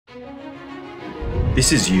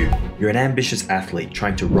This is you. You're an ambitious athlete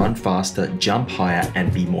trying to run faster, jump higher,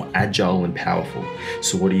 and be more agile and powerful.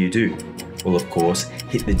 So what do? Well, of course,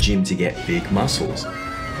 hit the gym to get big muscles.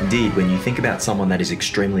 Indeed, when you think about someone that is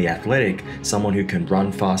extremely athletic, someone who can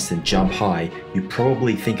run fast and jump high, you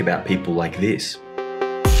probably think about people like this.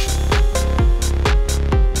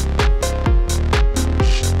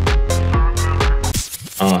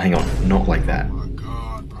 Oh, hang on, not like that.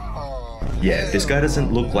 Yeah, this guy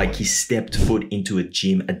doesn't look like he stepped foot into a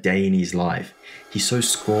gym a day in his life. He's so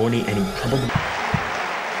scrawny and he probably...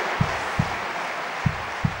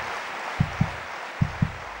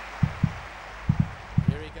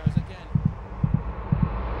 Here he goes again.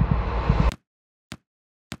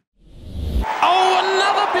 Oh,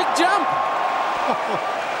 another big jump!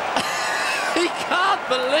 He can't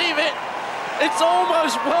believe it! It's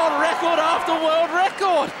almost world record after world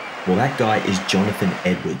record! Well, that guy is Jonathan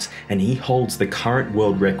Edwards, and he holds the current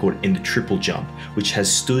world record in the triple jump, which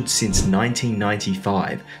has stood since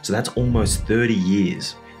 1995, so that's almost 30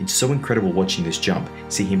 years. It's so incredible watching this jump,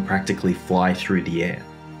 see him practically fly through the air.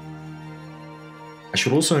 I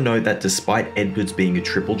should also note that despite Edwards being a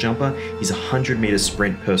triple jumper, his 100-meter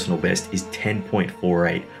sprint personal best is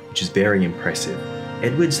 10.48, which is very impressive.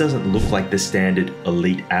 Edwards doesn't look like the standard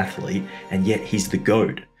elite athlete, and yet he's the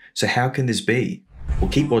GOAT. So how can this be? Well,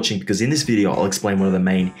 keep watching because in this video I'll explain one of the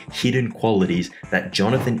main hidden qualities that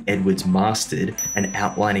Jonathan Edwards mastered and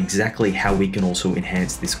outline exactly how we can also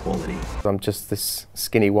enhance this quality. I'm just this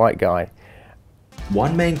skinny white guy.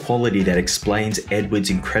 One main quality that explains Edwards'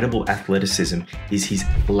 incredible athleticism is his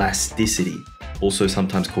elasticity, also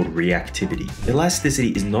sometimes called reactivity.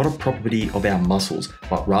 Elasticity is not a property of our muscles,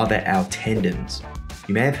 but rather our tendons.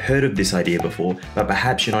 You may have heard of this idea before, but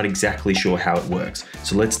perhaps you're not exactly sure how it works,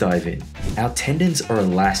 so let's dive in. Our tendons are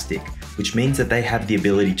elastic, which means that they have the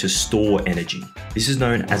ability to store energy. This is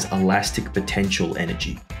known as elastic potential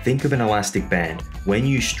energy. Think of an elastic band. When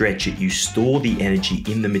you stretch it, you store the energy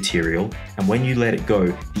in the material, and when you let it go,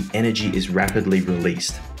 the energy is rapidly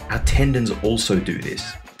released. Our tendons also do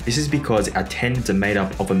this. This is because our tendons are made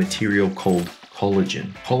up of a material called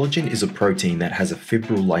collagen. Collagen is a protein that has a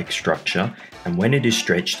fibril-like structure, and when it is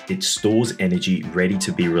stretched, it stores energy ready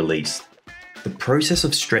to be released. The process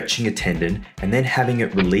of stretching a tendon and then having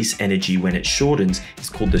it release energy when it shortens is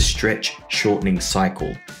called the stretch shortening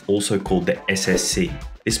cycle, also called the SSC.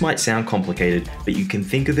 This might sound complicated, but you can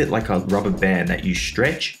think of it like a rubber band that you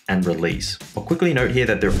stretch and release. I'll quickly note here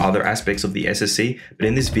that there are other aspects of the SSC, but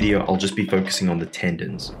in this video I'll just be focusing on the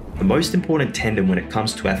tendons. The most important tendon when it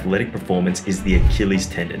comes to athletic performance is the Achilles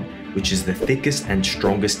tendon, which is the thickest and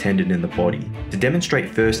strongest tendon in the body. To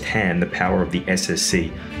demonstrate firsthand the power of the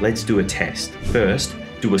SSC, let's do a test. First,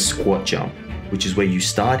 do a squat jump, which is where you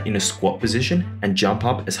start in a squat position and jump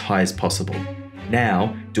up as high as possible.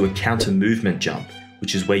 Now, do a counter movement jump,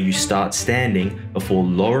 which is where you start standing before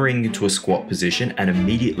lowering into a squat position and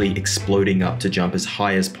immediately exploding up to jump as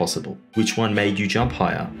high as possible. Which one made you jump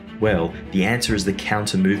higher? Well, the answer is the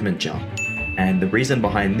counter movement jump. And the reason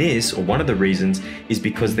behind this, or one of the reasons, is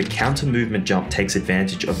because the counter movement jump takes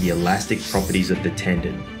advantage of the elastic properties of the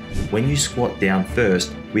tendon. When you squat down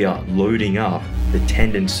first, we are loading up the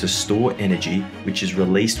tendons to store energy, which is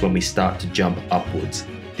released when we start to jump upwards.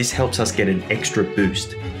 This helps us get an extra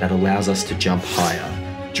boost that allows us to jump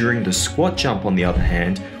higher. During the squat jump, on the other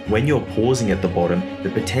hand, when you're pausing at the bottom, the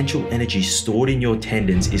potential energy stored in your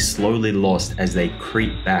tendons is slowly lost as they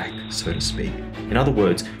creep back, so to speak. In other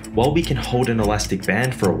words, while we can hold an elastic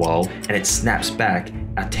band for a while and it snaps back,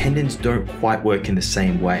 our tendons don't quite work in the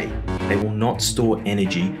same way. They will not store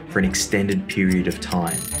energy for an extended period of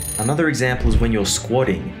time. Another example is when you're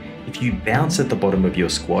squatting. If you bounce at the bottom of your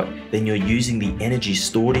squat, then you're using the energy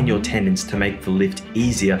stored in your tendons to make the lift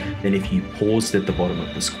easier than if you paused at the bottom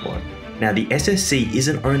of the squat. Now, the SSC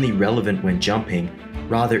isn't only relevant when jumping,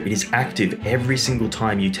 rather it is active every single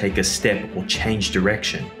time you take a step or change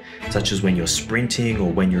direction, such as when you're sprinting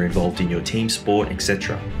or when you're involved in your team sport,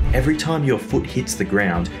 etc. Every time your foot hits the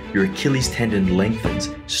ground, your Achilles tendon lengthens,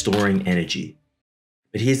 storing energy.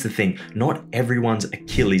 But here's the thing, not everyone's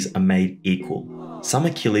Achilles are made equal. Some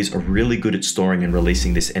Achilles are really good at storing and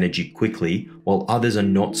releasing this energy quickly, while others are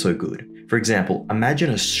not so good. For example,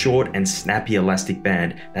 imagine a short and snappy elastic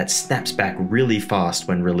band that snaps back really fast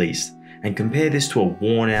when released, and compare this to a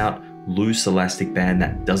worn out, loose elastic band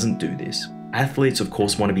that doesn't do this. Athletes, of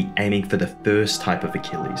course, want to be aiming for the first type of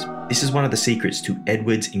Achilles. This is one of the secrets to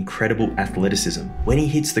Edwards' incredible athleticism. When he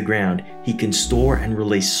hits the ground, he can store and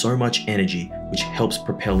release so much energy, which helps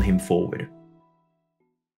propel him forward.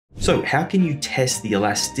 So how can you test the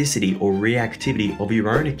elasticity or reactivity of your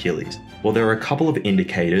own Achilles? Well, there are a couple of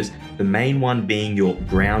indicators, the main one being your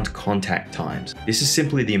ground contact times. This is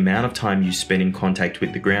simply the amount of time you spend in contact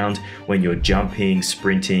with the ground when you're jumping,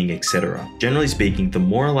 sprinting, etc. Generally speaking, the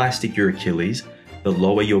more elastic your Achilles, the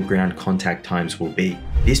lower your ground contact times will be.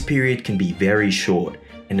 This period can be very short,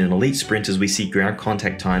 and in elite sprinters we see ground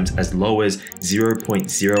contact times as low as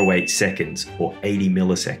 0.08 seconds or 80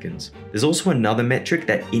 milliseconds. There's also another metric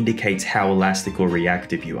that indicates how elastic or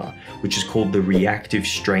reactive you are, which is called the Reactive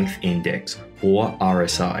Strength Index, or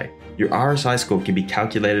RSI. Your RSI score can be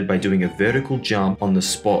calculated by doing a vertical jump on the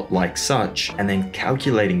spot like such, and then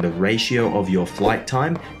calculating the ratio of your flight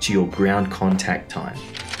time to your ground contact time.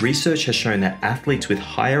 Research has shown that athletes with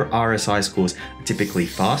higher RSI scores are typically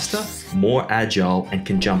faster, more agile, and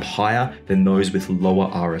can jump higher than those with lower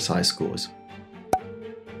RSI scores.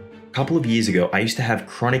 A couple of years ago, I used to have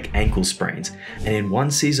chronic ankle sprains, and in one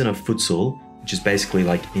season of futsal, which is basically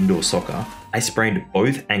like indoor soccer, I sprained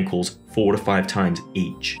both ankles 4 to 5 times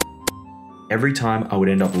each. Every time I would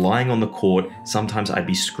end up lying on the court, sometimes I'd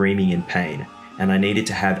be screaming in pain, and I needed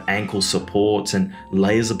to have ankle supports and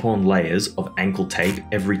layers upon layers of ankle tape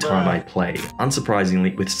every time I played.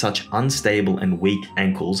 Unsurprisingly, with such unstable and weak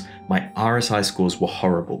ankles, my RSI scores were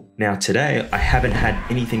horrible. Now today, I haven't had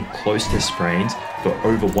anything close to sprains for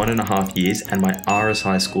over 1.5 years, and my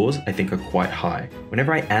RSI scores I think are quite high.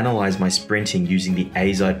 Whenever I analyze my sprinting using the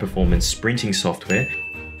AZide Performance sprinting software,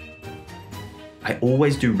 I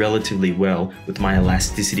always do relatively well with my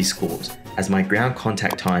elasticity scores, as my ground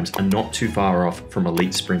contact times are not too far off from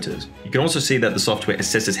elite sprinters. You can also see that the software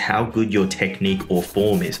assesses how good your technique or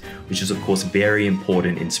form is, which is of course very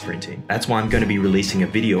important in sprinting. That's why I'm going to be releasing a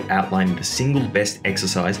video outlining the single best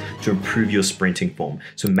exercise to improve your sprinting form,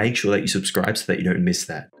 so make sure that you subscribe so that you don't miss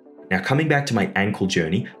that. Now, coming back to my ankle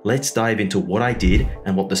journey, let's dive into what I did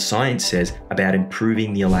and what the science says about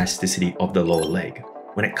improving the elasticity of the lower leg.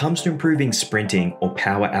 When it comes to improving sprinting or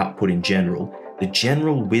power output in general, the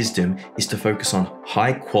general wisdom is to focus on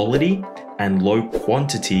high quality and low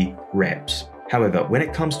quantity reps. However, when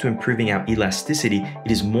it comes to improving our elasticity,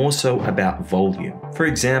 it is more so about volume. For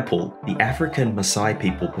example, the African Maasai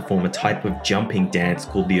people perform a type of jumping dance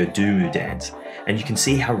called the Adumu dance, and you can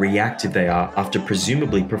see how reactive they are after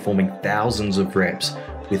presumably performing thousands of reps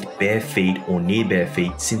with bare feet or near bare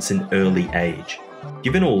feet since an early age.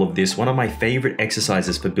 Given all of this, one of my favorite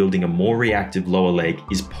exercises for building a more reactive lower leg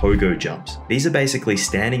is pogo jumps. These are basically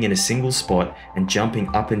standing in a single spot and jumping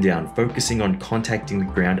up and down, focusing on contacting the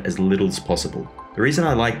ground as little as possible. The reason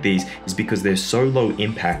I like these is because they're so low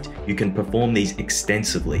impact, you can perform these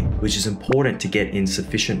extensively, which is important to get in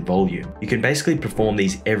sufficient volume. You can basically perform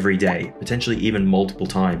these every day, potentially even multiple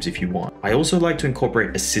times if you want. I also like to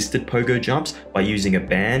incorporate assisted pogo jumps by using a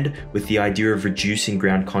band with the idea of reducing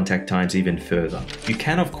ground contact times even further. You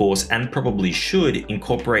can, of course, and probably should,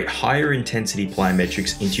 incorporate higher intensity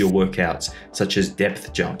plyometrics into your workouts, such as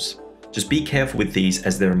depth jumps. Just be careful with these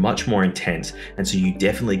as they're much more intense, and so you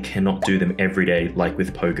definitely cannot do them every day like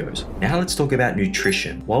with pogos. Now let's talk about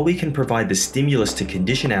nutrition. While we can provide the stimulus to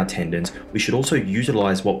condition our tendons, we should also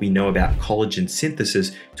utilize what we know about collagen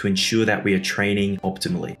synthesis to ensure that we are training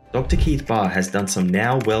optimally. Dr. Keith Baar has done some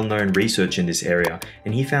now well-known research in this area,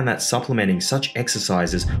 and he found that supplementing such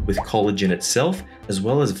exercises with collagen itself, as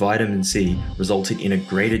well as vitamin C, resulted in a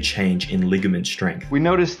greater change in ligament strength. We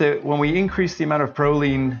noticed that when we increase the amount of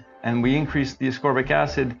proline and we increased the ascorbic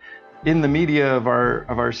acid in the media of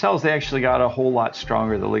our cells, they actually got a whole lot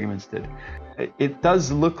stronger, the ligaments did. It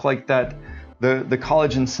does look like that the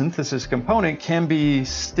collagen synthesis component can be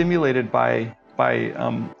stimulated by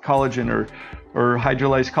collagen or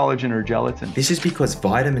hydrolyzed collagen or gelatin. This is because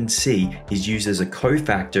vitamin C is used as a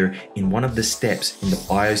cofactor in one of the steps in the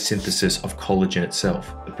biosynthesis of collagen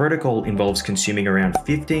itself. The protocol involves consuming around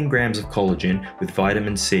 15 grams of collagen with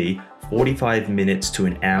vitamin C 45 minutes to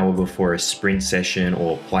an hour before a sprint session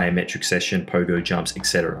or plyometric session, pogo jumps,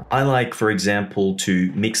 etc. I like, for example,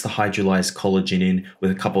 to mix the hydrolyzed collagen in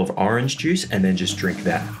with a cup of orange juice and then just drink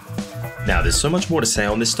that. Now, there's so much more to say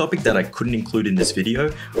on this topic that I couldn't include in this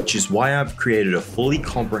video, which is why I've created a fully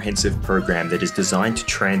comprehensive program that is designed to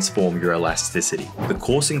transform your elasticity. The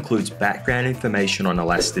course includes background information on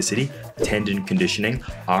elasticity, tendon conditioning,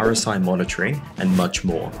 RSI monitoring, and much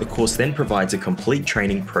more. The course then provides a complete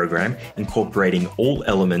training program incorporating all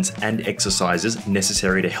elements and exercises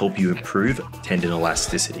necessary to help you improve tendon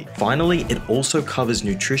elasticity. Finally, it also covers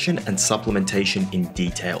nutrition and supplementation in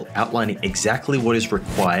detail, outlining exactly what is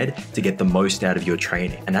required to get get the most out of your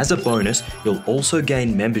training. And as a bonus, you'll also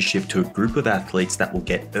gain membership to a group of athletes that will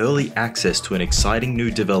get early access to an exciting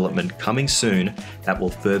new development coming soon that will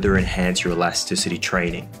further enhance your elasticity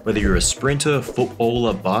training. Whether you're a sprinter,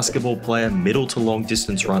 footballer, basketball player, middle to long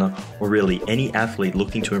distance runner, or really any athlete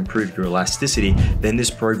looking to improve your elasticity, then this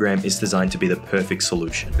program is designed to be the perfect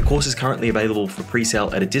solution. The course is currently available for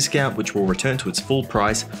pre-sale at a discount, which will return to its full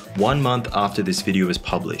price 1 month after this video is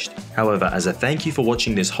published. However, as a thank you for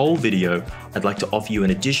watching this whole video, I'd like to offer you an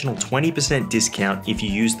additional 20% discount if you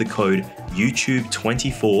use the code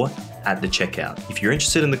YouTube24 at the checkout. If you're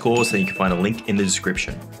interested in the course, then you can find a link in the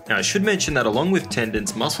description. Now, I should mention that along with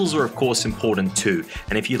tendons, muscles are of course important too.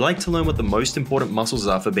 And if you'd like to learn what the most important muscles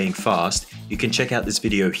are for being fast, you can check out this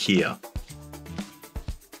video here.